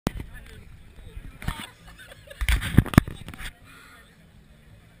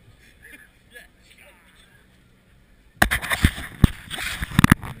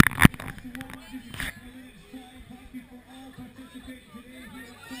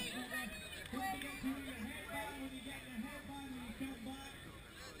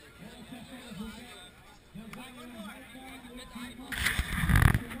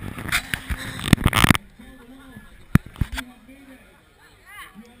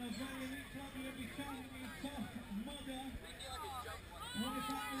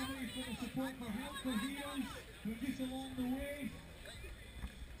bit of support for Helpful Heroes, who are just along the way.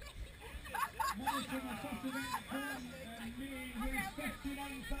 Money from a first event in May, raised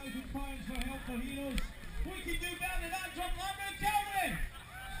 £59,000 for Helpful Heroes. We can do better than that, Drumlanrig, can we?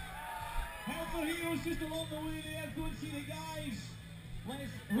 Helpful Heroes just along the way there. Go and see the guys.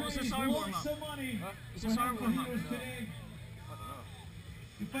 Let's raise lots of money for Helpful Heroes today.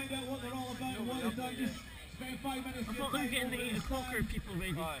 To find out what they're all about and what they've done, just spend 5 minutes. I thought they were getting the 8 o'clocker people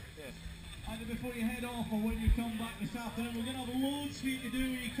ready. Either before you head off or when you come back this afternoon. We're going to have loads for you to do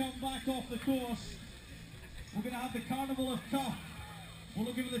when you come back off the course. We're going to have the Carnival of Tough. We're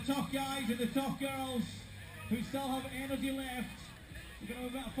looking for the tough guys and the tough girls who still have energy left. We're going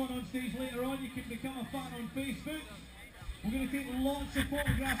to have a bit of fun on stage later on. You can become a fan on Facebook. We're going to take lots of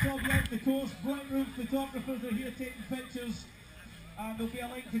photographs of you out the course. Bright room photographers are here taking pictures. And there'll be a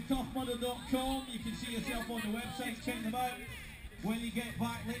link to toughmudder.com. You can see yourself on the website, check them out when you get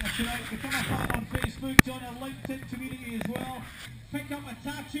back later tonight. Become a fan on Facebook, join our LinkedIn community as well. Pick up a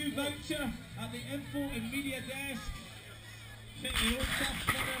tattoo voucher at the info and media desk. Get your own Tough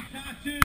Mudder tattoo.